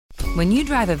When you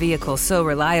drive a vehicle so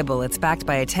reliable it's backed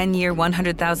by a 10-year,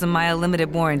 100,000-mile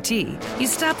limited warranty, you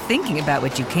stop thinking about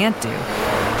what you can't do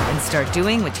and start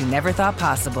doing what you never thought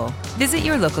possible. Visit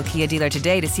your local Kia dealer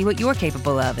today to see what you're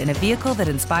capable of in a vehicle that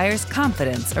inspires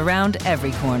confidence around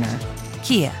every corner.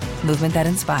 Kia, movement that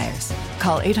inspires.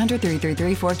 Call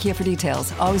 800-333-4KIA for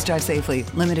details. Always drive safely.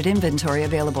 Limited inventory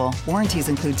available. Warranties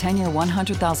include 10-year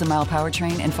 100,000-mile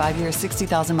powertrain and 5-year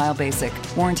 60,000-mile basic.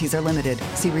 Warranties are limited.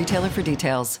 See retailer for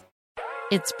details.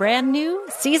 It's brand new,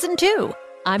 Season 2.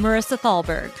 I'm Marissa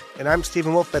Thalberg. And I'm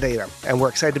Stephen Wolf-Bedeta. And we're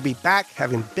excited to be back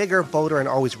having bigger, bolder, and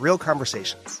always real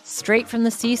conversations. Straight from the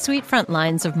C-suite front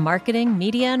lines of marketing,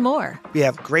 media, and more. We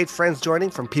have great friends joining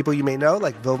from people you may know,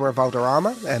 like Wilmer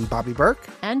Valderrama and Bobby Burke.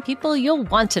 And people you'll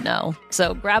want to know.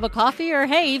 So grab a coffee or,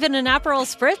 hey, even an Aperol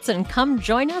Spritz and come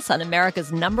join us on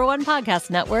America's #1 podcast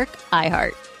network,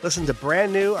 iHeart. Listen to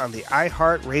Brand New on the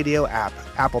iHeart Radio app,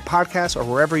 Apple Podcasts, or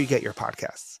wherever you get your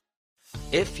podcasts.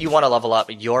 If you want to level up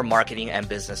your marketing and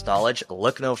business knowledge,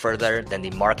 look no further than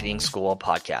the Marketing School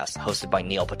podcast, hosted by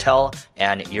Neil Patel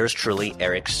and yours truly,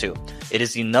 Eric Su. It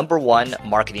is the #1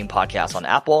 marketing podcast on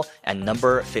Apple and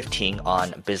number 15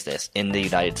 on business in the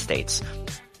United States.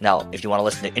 Now, if you want to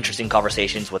listen to interesting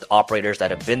conversations with operators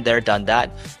that have been there, done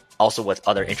that, also with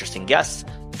other interesting guests,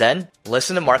 then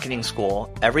listen to Marketing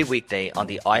School every weekday on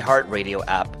the iHeartRadio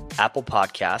app, Apple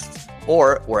Podcasts,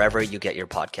 or wherever you get your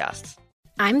podcasts.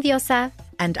 I'm Diosa.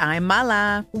 And I'm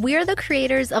Mala. We're the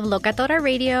creators of Locatora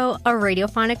Radio, a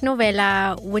radiophonic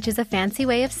novela, which is a fancy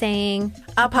way of saying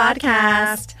a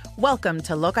podcast. Welcome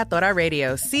to Locatora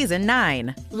Radio Season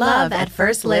 9. Love at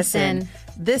First Listen.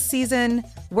 This season,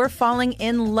 we're falling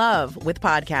in love with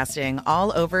podcasting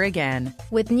all over again.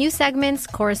 With new segments,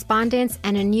 correspondence,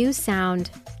 and a new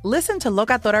sound. Listen to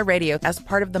Locatora Radio as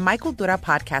part of the My Cultura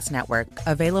Podcast Network.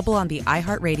 Available on the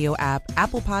iHeartRadio app,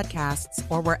 Apple Podcasts,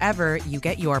 or wherever you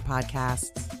get your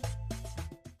podcasts.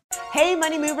 Hey,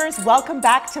 Money Movers, welcome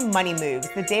back to Money Moves,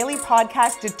 the daily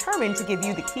podcast determined to give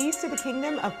you the keys to the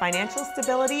kingdom of financial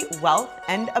stability, wealth,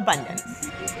 and abundance.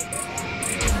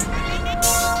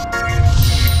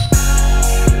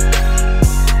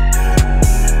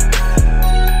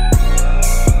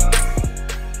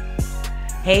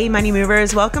 Hey, Money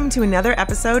Movers, welcome to another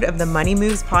episode of the Money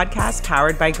Moves podcast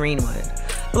powered by Greenwood.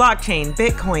 Blockchain,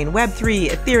 Bitcoin, Web3,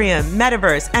 Ethereum,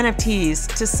 Metaverse, NFTs.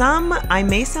 To some, I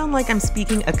may sound like I'm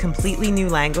speaking a completely new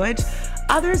language.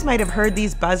 Others might have heard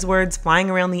these buzzwords flying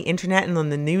around the internet and on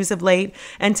the news of late.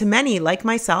 And to many, like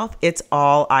myself, it's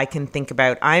all I can think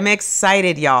about. I'm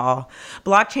excited, y'all.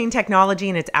 Blockchain technology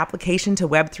and its application to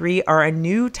Web3 are a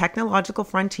new technological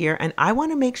frontier, and I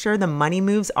want to make sure the Money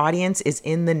Moves audience is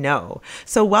in the know.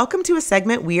 So welcome to a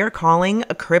segment we are calling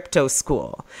a Crypto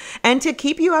School. And to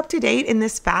keep you up to date in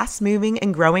this fast-moving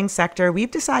and growing sector,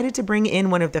 we've decided to bring in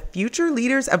one of the future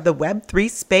leaders of the Web3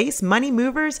 space, Money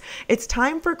Movers. It's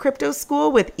time for Crypto School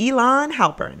with Elon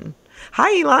Halpern.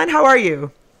 Hi, Elon. How are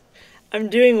you? I'm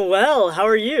doing well. How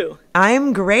are you? I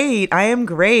am great.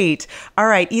 All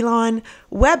right, Elon,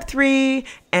 Web3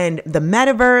 and the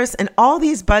metaverse and all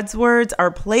these buzzwords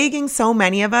are plaguing so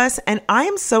many of us. And I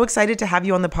am so excited to have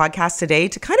you on the podcast today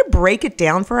to kind of break it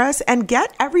down for us and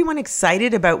get everyone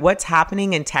excited about what's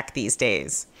happening in tech these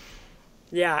days.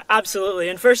 Yeah, absolutely.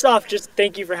 And first off, just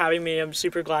thank you for having me. I'm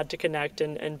super glad to connect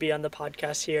and be on the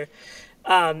podcast here.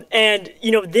 And,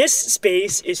 you know, this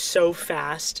space is so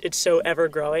fast. It's so ever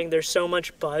growing. There's so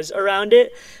much buzz around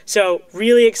it. So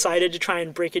really excited to try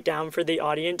and break it down for the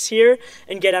audience here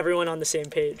and get everyone on the same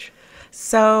page.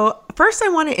 So first, I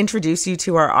want to introduce you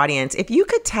to our audience. If you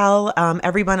could tell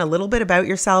everyone a little bit about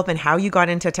yourself and how you got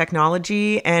into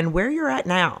technology and where you're at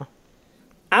now.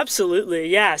 Absolutely.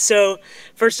 Yeah. So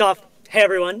first off, hey,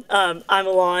 everyone. I'm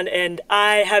Elon, and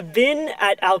I have been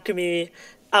at Alchemy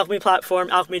platform,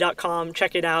 alchemy.com,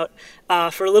 check it out,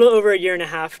 for a little over a year and a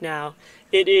half now.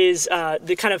 It is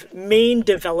the kind of main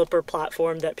developer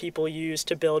platform that people use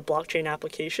to build blockchain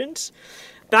applications.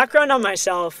 Background on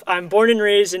myself, I'm born and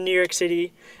raised in New York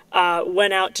City,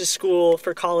 went out to school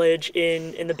for college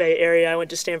in the Bay Area. I went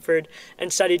to Stanford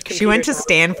and studied computer She went to science.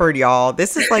 Stanford, y'all.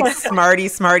 This is like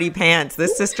smarty pants.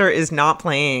 This sister is not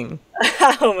playing.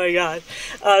 Oh my God.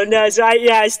 No, so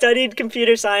I studied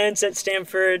computer science at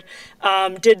Stanford,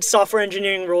 did software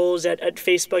engineering roles at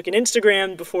Facebook and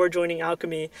Instagram before joining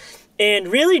Alchemy, and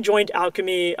really joined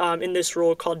Alchemy in this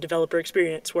role called Developer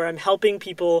Experience, where I'm helping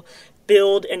people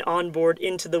build and onboard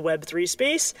into the Web3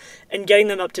 space and getting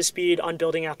them up to speed on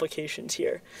building applications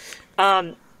here.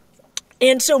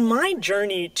 And so my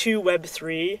journey to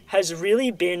Web3 has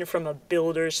really been from a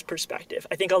builder's perspective.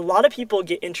 I think a lot of people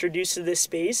get introduced to this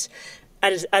space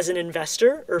as an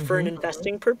investor or for an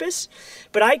investing purpose.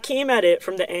 But I came at it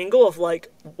from the angle of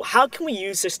like, how can we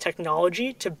use this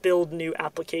technology to build new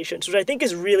applications, which I think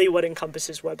is really what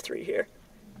encompasses Web3 here.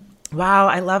 Wow,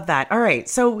 I love that. All right.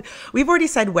 So we've already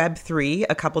said Web3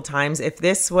 a couple times. If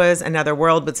this was another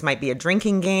world, this might be a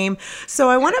drinking game. So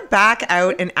I want to back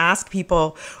out and ask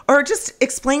people, or just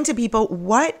explain to people,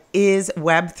 what is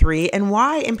Web3 and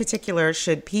why in particular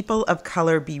should people of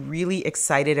color be really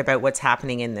excited about what's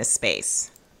happening in this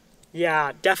space?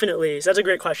 Yeah, definitely. So that's a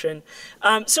great question.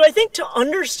 So I think to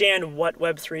understand what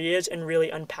Web3 is and really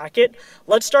unpack it,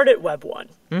 let's start at Web 1.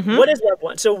 What is Web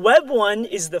 1? So Web 1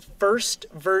 is the first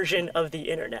version of the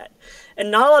internet.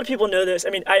 And not a lot of people know this. I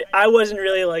mean, I wasn't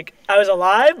really like, I was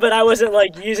alive, but I wasn't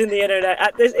like using the internet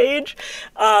at this age.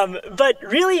 But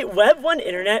really, Web 1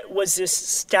 internet was this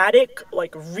static,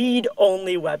 like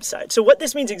read-only website. So what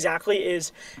this means exactly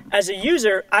is, as a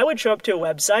user, I would show up to a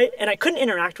website and I couldn't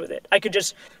interact with it. I could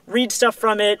just read stuff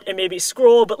from it and maybe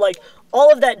scroll, but like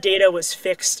all of that data was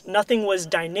fixed. Nothing was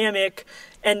dynamic.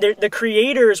 And the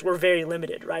creators were very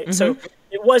limited, right? So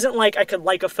it wasn't like I could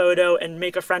like a photo and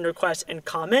make a friend request and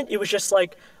comment. It was just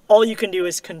like all you can do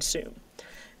is consume.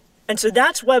 And so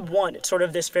that's Web 1. It's sort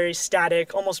of this very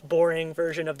static, almost boring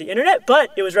version of the internet,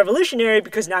 but it was revolutionary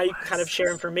because now you can kind of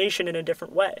share information in a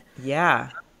different way.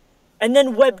 Yeah. And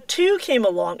then Web 2 came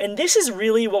along, and this is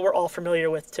really what we're all familiar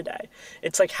with today.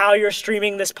 It's like how you're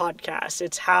streaming this podcast.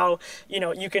 It's how,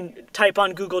 you can type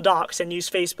on Google Docs and use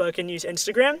Facebook and use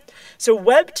Instagram. So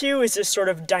Web 2 is this sort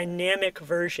of dynamic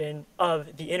version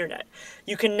of the internet.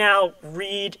 You can now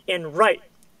read and write.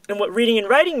 And what reading and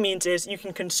writing means is you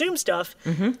can consume stuff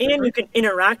and you can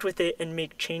interact with it and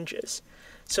make changes.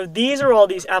 So these are all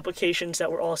these applications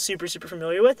that we're all super, super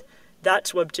familiar with.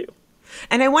 That's Web 2.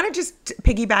 And I want to just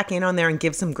piggyback in on there and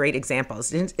give some great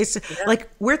examples. It's like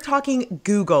we're talking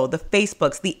Google, the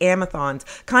Facebooks, the Amazons,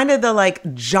 kind of the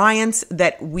like giants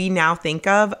that we now think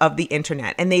of the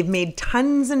internet. And they've made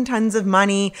tons and tons of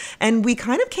money and we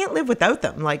kind of can't live without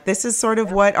them. Like this is sort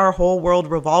of what our whole world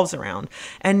revolves around.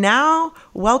 And now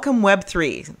welcome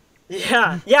Web3.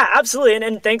 Yeah, absolutely.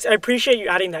 And thanks. I appreciate you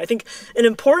adding that. I think an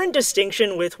important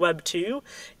distinction with Web 2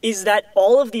 is that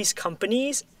all of these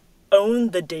companies own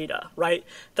the data, right?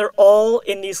 They're all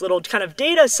in these little kind of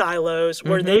data silos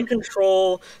where they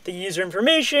control the user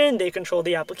information, they control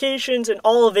the applications, and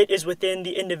all of it is within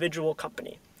the individual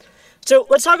company. So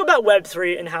let's talk about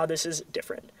Web3 and how this is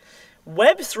different.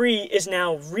 Web3 is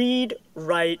now read,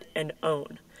 write, and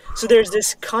own. So there's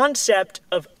this concept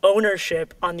of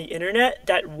ownership on the internet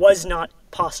that was not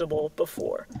possible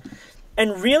before.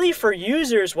 And really for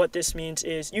users, what this means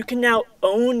is you can now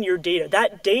own your data.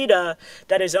 That data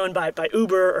that is owned by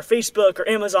Uber or Facebook or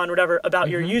Amazon or whatever about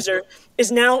your user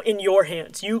is now in your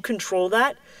hands. You control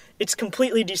that. It's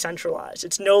completely decentralized.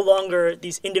 It's no longer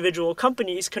these individual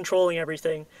companies controlling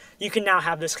everything. You can now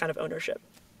have this kind of ownership.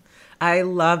 I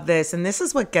love this. And this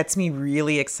is what gets me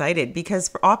really excited because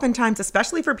oftentimes,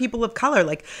 especially for people of color,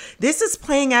 like this is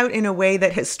playing out in a way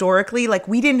that historically, like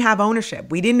we didn't have ownership.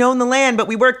 We didn't own the land, but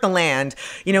we worked the land.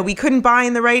 We couldn't buy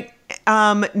in the right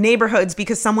neighborhoods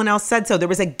because someone else said so. There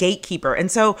was a gatekeeper.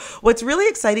 And so what's really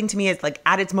exciting to me is like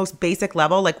at its most basic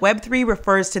level, like Web3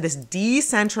 refers to this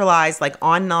decentralized, like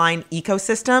online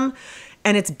ecosystem.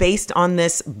 And it's based on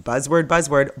this buzzword,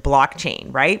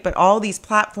 blockchain, right? But all these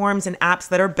platforms and apps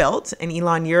that are built, and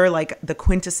Elon, you're like the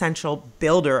quintessential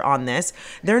builder on this,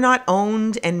 they're not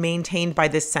owned and maintained by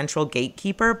this central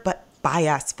gatekeeper, but by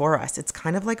us, for us. It's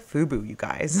kind of like FUBU, you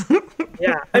guys.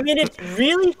 Yeah, I mean, it's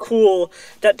really cool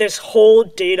that this whole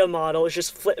data model is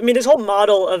just flipped. I mean, this whole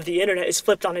model of the internet is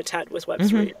flipped on its head with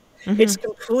Web3. It's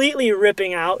completely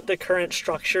ripping out the current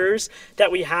structures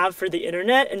that we have for the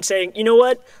internet and saying, you know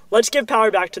what, let's give power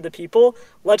back to the people.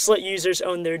 Let's let users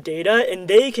own their data and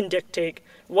they can dictate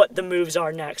what the moves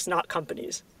are next, not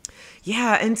companies.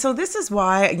 Yeah. And so this is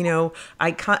why,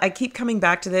 I keep coming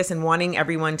back to this and wanting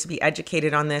everyone to be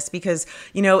educated on this because,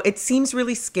 it seems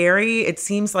really scary. It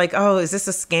seems like, oh, is this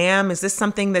a scam? Is this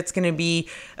something that's going to be,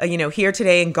 here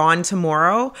today and gone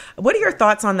tomorrow? What are your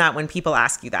thoughts on that when people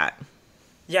ask you that?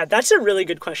 Yeah, that's a really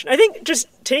good question. I think just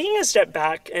taking a step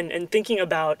back and thinking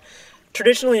about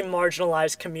traditionally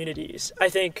marginalized communities, I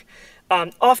think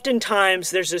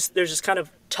oftentimes there's this kind of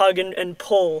tug and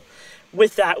pull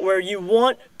with that where you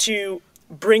want to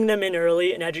bring them in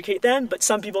early and educate them, but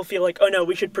some people feel like, oh no,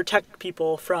 we should protect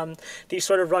people from these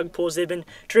sort of rug pulls. They've been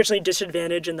traditionally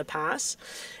disadvantaged in the past.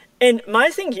 And my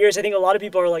thing here is I think a lot of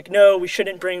people are like, no, we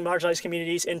shouldn't bring marginalized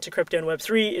communities into crypto and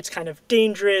Web3. It's kind of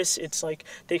dangerous. It's like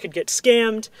they could get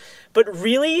scammed. But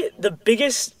really, the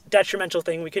biggest detrimental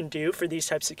thing we can do for these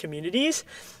types of communities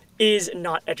is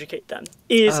not educate them,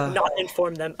 is not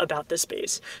inform them about the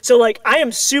space. So like, I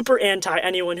am super anti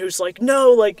anyone who's like,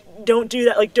 no, like, don't do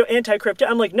that, like, don't anti-crypto.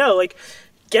 I'm like, no, like,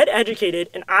 get educated,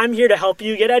 and I'm here to help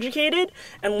you get educated,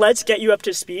 and let's get you up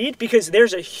to speed, because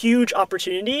there's a huge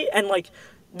opportunity, and like,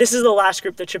 this is the last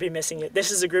group that should be missing it. This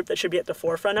is a group that should be at the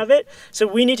forefront of it. So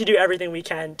we need to do everything we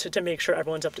can to make sure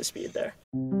everyone's up to speed there.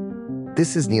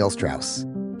 This is Neil Strauss,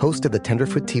 host of the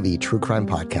Tenderfoot TV True Crime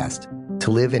Podcast,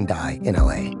 To Live and Die in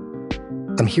LA.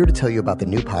 I'm here to tell you about the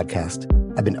new podcast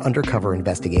I've been undercover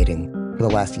investigating for the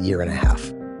last year and a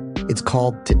half. It's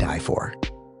called To Die For.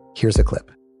 Here's a clip.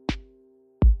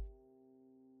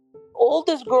 All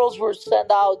these girls were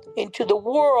sent out into the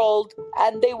world,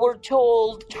 and they were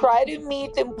told, try to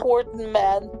meet important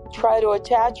men, try to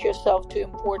attach yourself to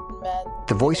important men.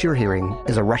 The voice you're hearing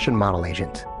is a Russian model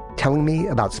agent telling me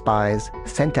about spies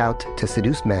sent out to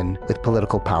seduce men with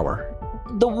political power.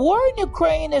 The war in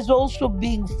Ukraine is also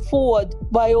being fought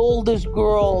by all these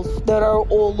girls that are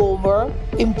all over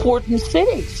important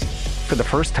cities. For the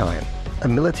first time, a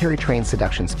military-trained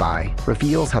seduction spy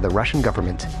reveals how the Russian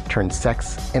government turned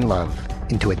sex and love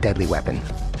into a deadly weapon.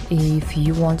 If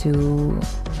you want to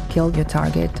kill your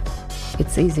target,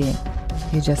 it's easy.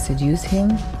 You just seduce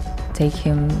him, take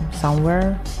him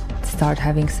somewhere, start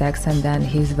having sex, and then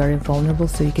he's very vulnerable,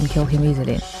 so you can kill him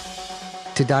easily.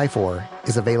 To Die For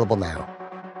is available now.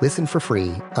 Listen for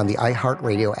free on the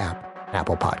iHeartRadio app,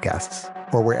 Apple Podcasts,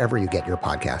 or wherever you get your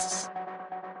podcasts.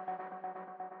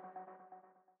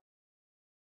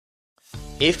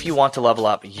 If you want to level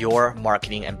up your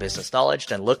marketing and business knowledge,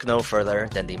 then look no further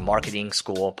than the Marketing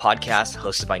School podcast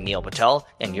hosted by Neil Patel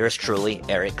and yours truly,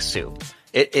 Eric Siu.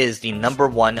 It is the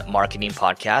 #1 marketing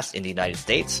podcast in the United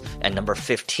States and number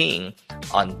 15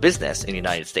 on business in the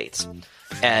United States.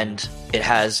 And it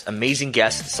has amazing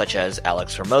guests such as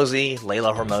Alex Hormozi,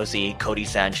 Layla Hormozi, Cody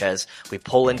Sanchez. We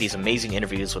pull in these amazing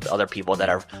interviews with other people that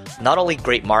are not only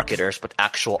great marketers, but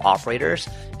actual operators.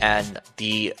 And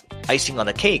the icing on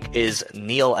the cake is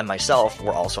Neil and myself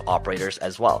were also operators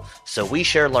as well. So we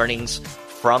share learnings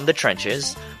from the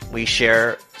trenches. We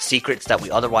share secrets that we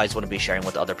otherwise wouldn't be sharing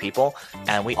with other people.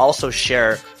 And we also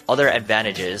share other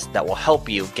advantages that will help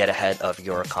you get ahead of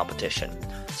your competition.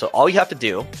 So all you have to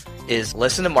do is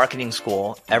listen to Marketing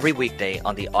School every weekday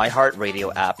on the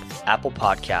iHeartRadio app, Apple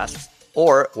Podcasts,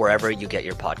 or wherever you get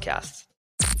your podcasts.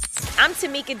 I'm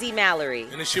Tamika D. Mallory.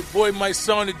 And it's your boy, my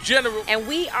son, the General. And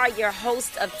we are your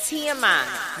hosts of TMI.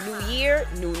 New year,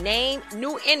 new name,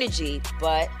 new energy,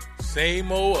 but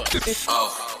same old us.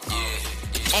 Oh,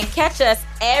 yeah. And catch us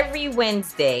every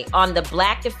Wednesday on the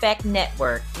Black Effect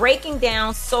Network, breaking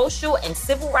down social and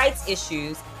civil rights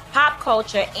issues, pop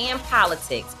culture, and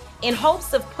politics in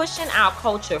hopes of pushing our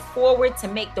culture forward to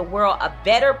make the world a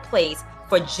better place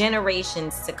for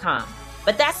generations to come.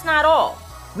 But that's not all.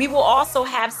 We will also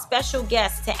have special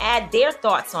guests to add their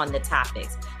thoughts on the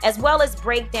topics, as well as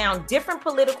break down different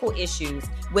political issues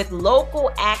with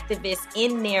local activists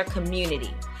in their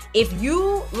community. If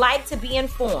you like to be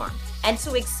informed and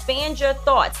to expand your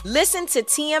thoughts, listen to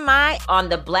TMI on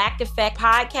the Black Effect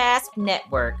Podcast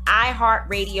Network,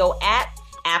 iHeartRadio app,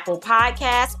 Apple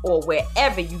Podcasts, or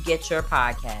wherever you get your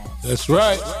podcasts. That's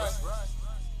right.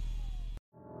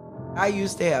 I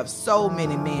used to have so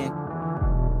many men.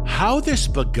 How this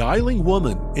beguiling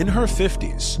woman in her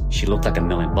 50s, she looked like $1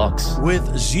 million,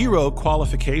 with zero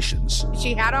qualifications,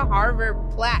 she had a Harvard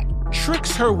plaque,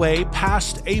 tricks her way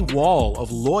past a wall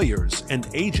of lawyers and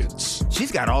agents.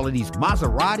 She's got all of these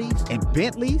Maseratis and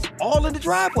Bentleys all in the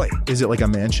driveway. Is it like a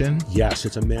mansion? Yes,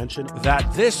 it's a mansion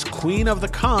that this queen of the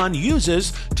con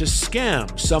uses to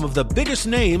scam some of the biggest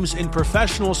names in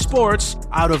professional sports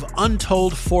out of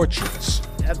untold fortunes.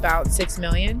 About $6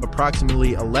 million.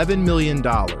 Approximately $11 million.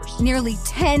 Nearly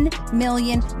 $10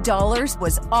 million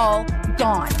was all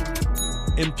gone.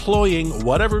 Employing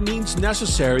whatever means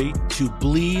necessary to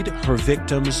bleed her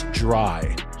victims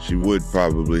dry. She would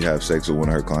probably have sex with one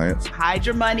of her clients. Hide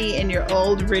your money in your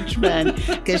old rich man,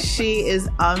 because she is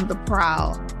on the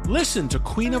prowl. Listen to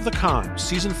Queen of the Con,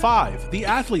 Season 5, The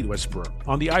Athlete Whisperer,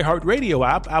 on the iHeartRadio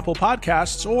app, Apple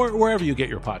Podcasts, or wherever you get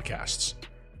your podcasts.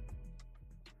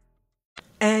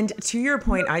 And to your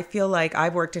point, I feel like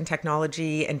I've worked in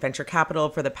technology and venture capital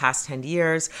for the past 10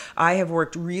 years. I have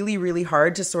worked really, really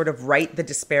hard to sort of right the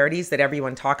disparities that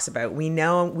everyone talks about. We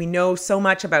know so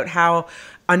much about how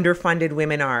underfunded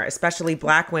women are, especially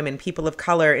Black women, people of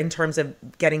color, in terms of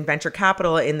getting venture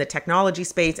capital in the technology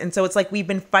space. And so it's like we've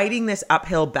been fighting this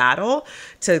uphill battle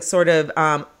to sort of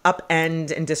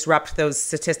upend and disrupt those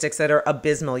statistics that are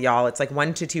abysmal, y'all. It's like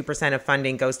 1 to 2% of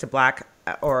funding goes to Black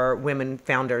or women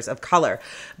founders of color.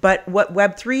 But what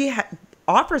Web3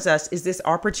 offers us is this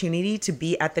opportunity to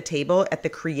be at the table at the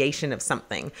creation of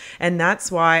something. And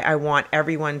that's why I want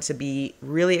everyone to be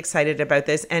really excited about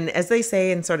this. And as they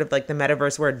say in sort of like the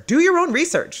metaverse word, do your own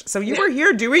research. So you were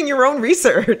here doing your own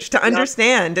research to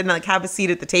understand and like have a seat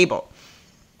at the table.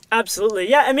 Absolutely.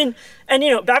 Yeah. I mean, and,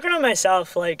 you know, background on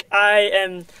myself, like I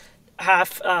am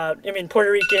half,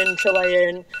 Puerto Rican,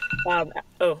 Chilean.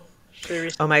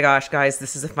 Oh my gosh, guys,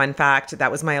 this is a fun fact.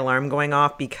 That was my alarm going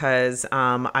off because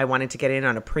I wanted to get in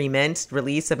on a pre-mint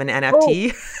release of an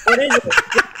NFT. What is it?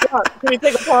 Can we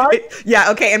take a pause?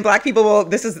 Yeah, okay, and Black people will,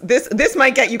 this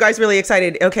might get you guys really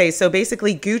excited. Okay, so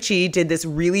basically Gucci did this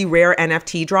really rare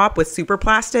NFT drop with Super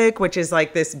Plastic, which is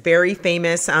like this very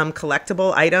famous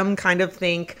collectible item, kind of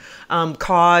think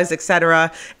cause, etc.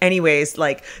 Anyways,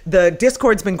 like the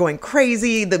Discord's been going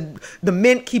crazy. The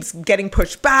mint keeps getting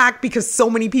pushed back because so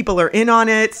many people are in on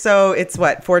it. So it's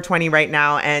 4:20 right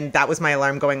now, and that was my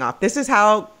alarm going off. This is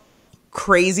how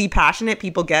crazy passionate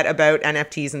people get about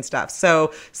NFTs and stuff.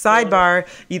 So sidebar,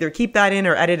 either keep that in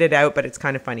or edit it out, but it's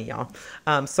kind of funny, y'all.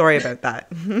 Sorry about that.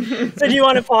 So do you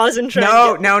want to pause and try?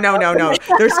 No.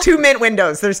 There's 2 mint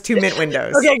windows.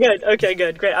 Okay,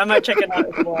 good. Great. I might check it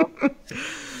out as well.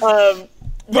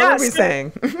 What were we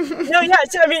saying? So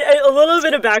I mean, a little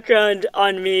bit of background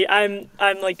on me. I'm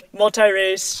like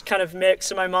multi-race, kind of mix.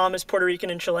 So my mom is Puerto Rican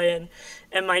and Chilean,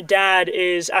 and my dad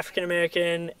is African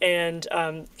American and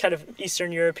kind of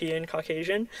Eastern European,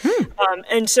 Caucasian.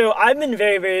 And so I've been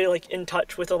very, very like in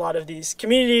touch with a lot of these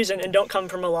communities, and don't come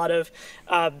from a lot of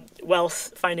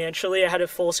wealth financially. I had a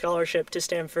full scholarship to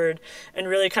Stanford and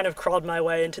really kind of crawled my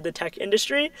way into the tech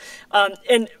industry.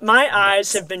 And my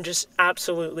eyes have been just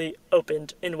absolutely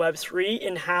opened in Web3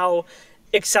 in how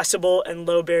accessible and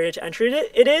low barrier to entry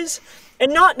it is.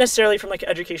 And not necessarily from like an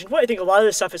education point. I think a lot of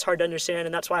this stuff is hard to understand,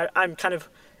 and that's why I'm kind of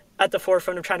at the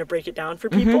forefront of trying to break it down for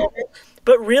people.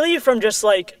 But really from just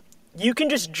like, you can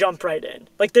just jump right in.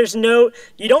 Like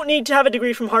you don't need to have a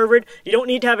degree from Harvard. You don't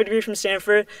need to have a degree from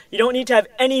Stanford. You don't need to have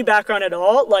any background at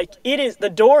all. Like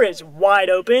the door is wide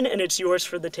open and it's yours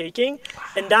for the taking. Wow.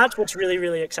 And that's what's really,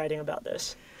 really exciting about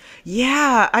this.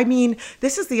 Yeah, I mean,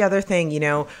 this is the other thing,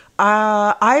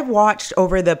 I've watched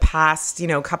over the past,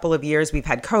 couple of years, we've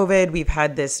had COVID, we've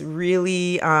had this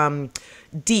really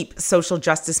deep social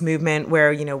justice movement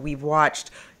where, we've watched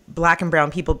Black and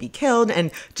brown people be killed,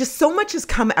 and just so much has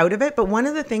come out of it. But one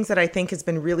of the things that I think has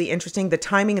been really interesting, the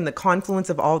timing and the confluence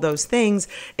of all those things,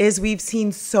 is we've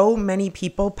seen so many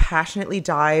people passionately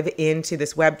dive into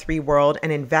this Web3 world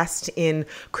and invest in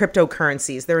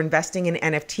cryptocurrencies. They're investing in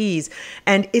NFTs,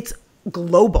 and it's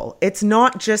global. It's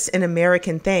not just an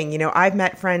American thing. I've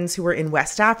met friends who were in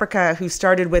West Africa who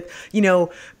started with,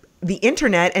 the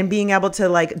internet and being able to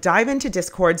like dive into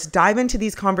Discords, dive into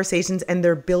these conversations, and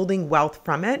they're building wealth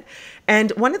from it. And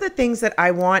one of the things that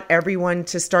I want everyone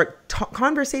to start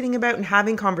conversating about and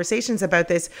having conversations about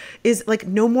this is like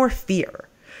no more fear.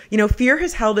 Fear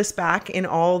has held us back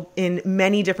in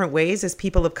many different ways as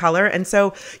people of color. And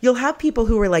so you'll have people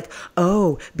who are like,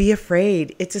 oh, be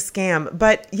afraid, it's a scam.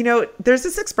 But, there's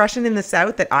this expression in the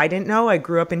South that I didn't know. I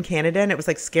grew up in Canada, and it was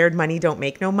like, scared money don't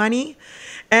make no money.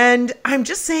 And I'm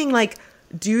just saying, like,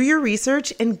 do your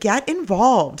research and get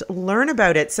involved, learn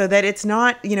about it so that it's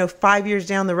not, 5 years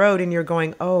down the road and you're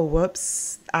going, oh,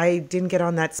 whoops, I didn't get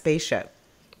on that spaceship.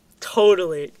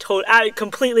 Totally. I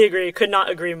completely agree. Could not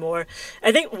agree more.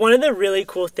 I think one of the really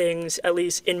cool things, at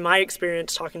least in my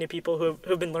experience talking to people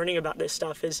who've been learning about this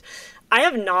stuff, is I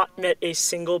have not met a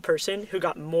single person who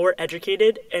got more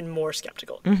educated and more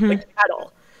skeptical, like at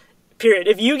all. Period.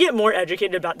 If you get more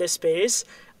educated about this space,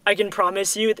 I can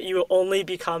promise you that you will only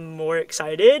become more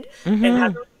excited and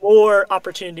have more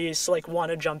opportunities to like want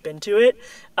to jump into it.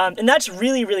 And that's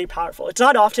really, really powerful. It's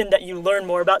not often that you learn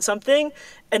more about something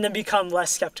and then become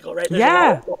less skeptical, right? There's a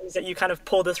lot of ways that you kind of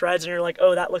pull the threads and you're like,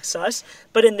 oh, that looks sus.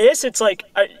 But in this, it's like,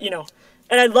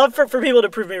 and I'd love for people to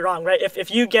prove me wrong, right?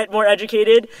 If you get more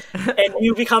educated and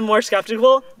you become more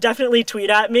skeptical, definitely tweet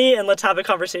at me and let's have a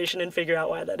conversation and figure out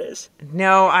why that is.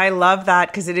 No, I love that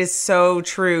because it is so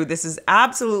true. This is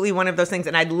absolutely one of those things.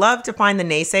 And I'd love to find the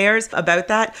naysayers about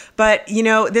that. But,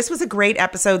 this was a great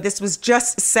episode. This was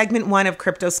just segment 1 of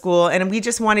Crypto School. And we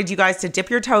just wanted you guys to dip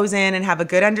your toes in and have a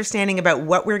good understanding about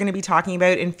what we're going to be talking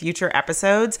about in future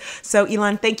episodes. So,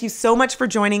 Elon, thank you so much for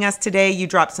joining us today. You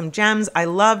dropped some gems. I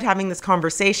loved having this conversation.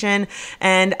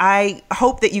 And I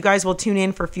hope that you guys will tune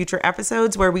in for future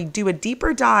episodes where we do a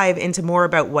deeper dive into more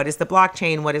about what is the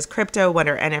blockchain, what is crypto, what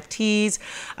are NFTs,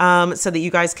 so that you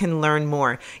guys can learn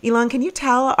more. Elon, can you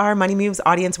tell our Money Moves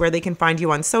audience where they can find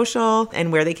you on social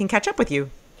and where they can catch up with you?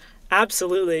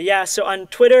 Absolutely. Yeah. So on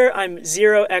Twitter, I'm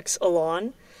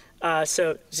 0xElon.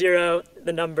 So 0,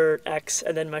 the number X,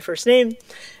 and then my first name.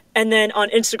 And then on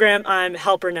Instagram, I'm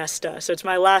Helpernesta. So it's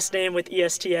my last name with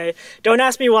ESTA. Don't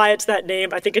ask me why it's that name.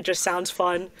 I think it just sounds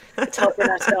fun. It's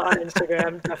Helpernesta on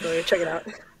Instagram. Definitely check it out.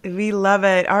 We love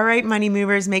it. All right, Money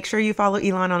Movers, make sure you follow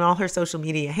Elon on all her social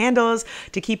media handles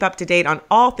to keep up to date on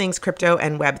all things crypto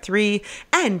and Web3.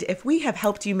 And if we have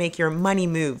helped you make your money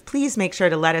move, please make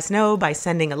sure to let us know by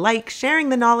sending a like, sharing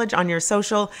the knowledge on your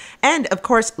social, and of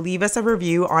course, leave us a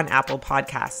review on Apple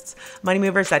Podcasts. Money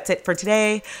Movers, that's it for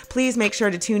today. Please make sure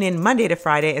to tune in Monday to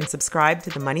Friday and subscribe to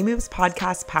the Money Moves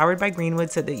podcast powered by Greenwood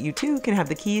so that you too can have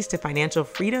the keys to financial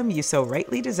freedom you so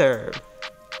rightly deserve.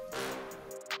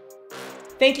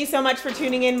 Thank you so much for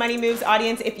tuning in, Money Moves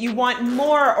audience. If you want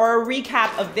more or a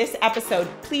recap of this episode,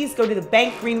 please go to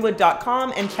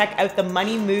thebankgreenwood.com and check out the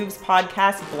Money Moves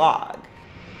podcast blog.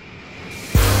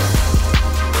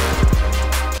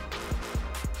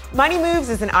 Money Moves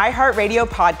is an iHeartRadio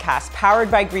podcast powered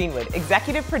by Greenwood,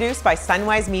 executive produced by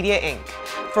Sunwise Media, Inc.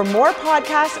 For more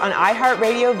podcasts on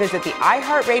iHeartRadio, visit the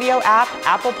iHeartRadio app,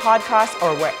 Apple Podcasts,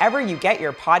 or wherever you get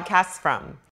your podcasts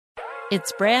from.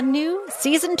 It's brand new,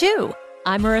 Season 2.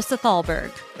 I'm Marissa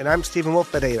Thalberg. And I'm Stephen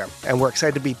Wolf Pereira. And we're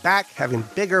excited to be back having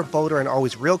bigger, bolder, and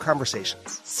always real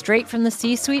conversations. Straight from the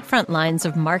C-suite front lines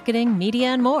of marketing, media,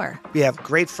 and more. We have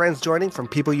great friends joining from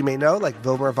people you may know, like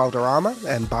Wilmer Valderrama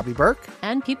and Bobby Burke.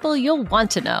 And people you'll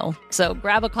want to know. So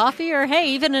grab a coffee or, hey,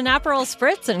 even an Aperol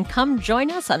Spritz and come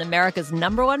join us on America's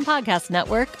 #1 podcast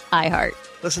network, iHeart.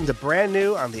 Listen to Brand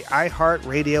New on the iHeart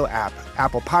Radio app,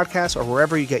 Apple Podcasts, or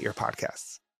wherever you get your podcasts.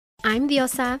 I'm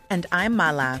Diosa. And I'm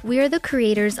Mala. We are the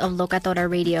creators of Locatora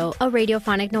Radio, a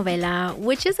radiophonic novela,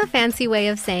 which is a fancy way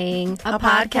of saying a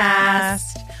podcast.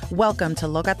 Welcome to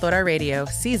Locatora Radio,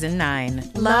 Season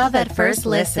 9. Love at first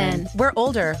listen. We're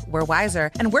older, we're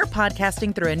wiser, and we're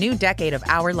podcasting through a new decade of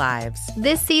our lives.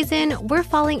 This season, we're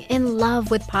falling in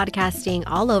love with podcasting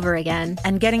all over again.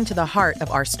 And getting to the heart of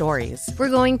our stories. We're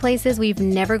going places we've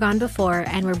never gone before,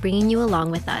 and we're bringing you along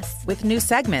with us. With new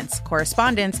segments,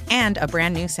 correspondence, and a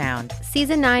brand new sound.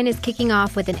 Season 9 is kicking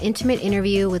off with an intimate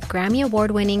interview with Grammy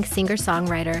Award-winning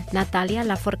singer-songwriter Natalia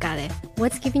Lafourcade.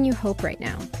 What's giving you hope right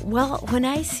now? Well, when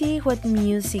I see what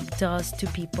music does to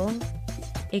people,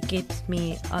 it gives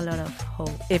me a lot of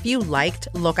hope. If you liked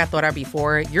Locatora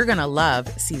before, you're going to love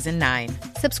Season 9.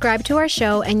 Subscribe to our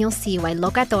show and you'll see why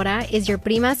Locatora is your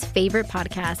prima's favorite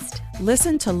podcast.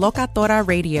 Listen to Locatora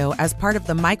Radio as part of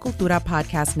the My Cultura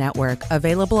podcast network,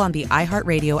 available on the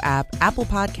iHeartRadio app, Apple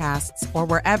Podcasts, or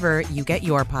wherever you get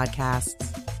your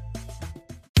podcasts.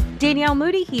 Danielle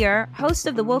Moody here, host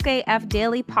of the Woke AF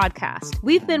Daily podcast.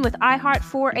 We've been with iHeart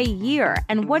for a year,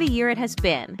 and what a year it has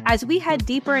been. As we head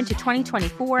deeper into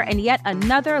 2024 and yet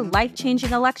another life-changing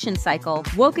election cycle,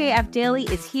 Woke AF Daily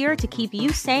is here to keep you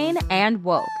sane and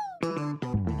woke.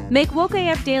 Make Woke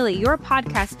AF Daily your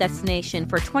podcast destination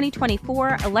for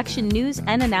 2024 election news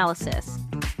and analysis.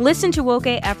 Listen to Woke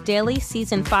AF Daily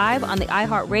Season 5 on the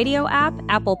iHeartRadio app,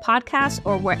 Apple Podcasts,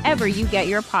 or wherever you get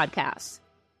your podcasts.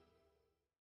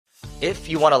 If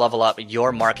you want to level up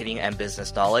your marketing and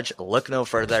business knowledge, look no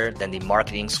further than the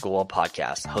Marketing School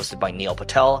podcast, hosted by Neil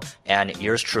Patel and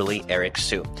yours truly, Eric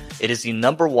Su. It is the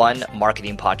 #1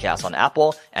 marketing podcast on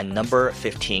Apple and number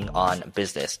 15 on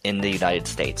business in the United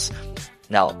States.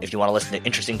 Now, if you want to listen to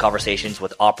interesting conversations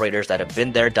with operators that have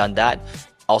been there, done that,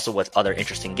 also with other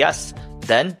interesting guests,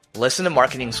 then listen to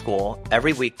Marketing School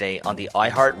every weekday on the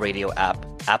iHeartRadio app,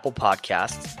 Apple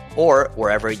Podcasts, or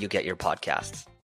wherever you get your podcasts.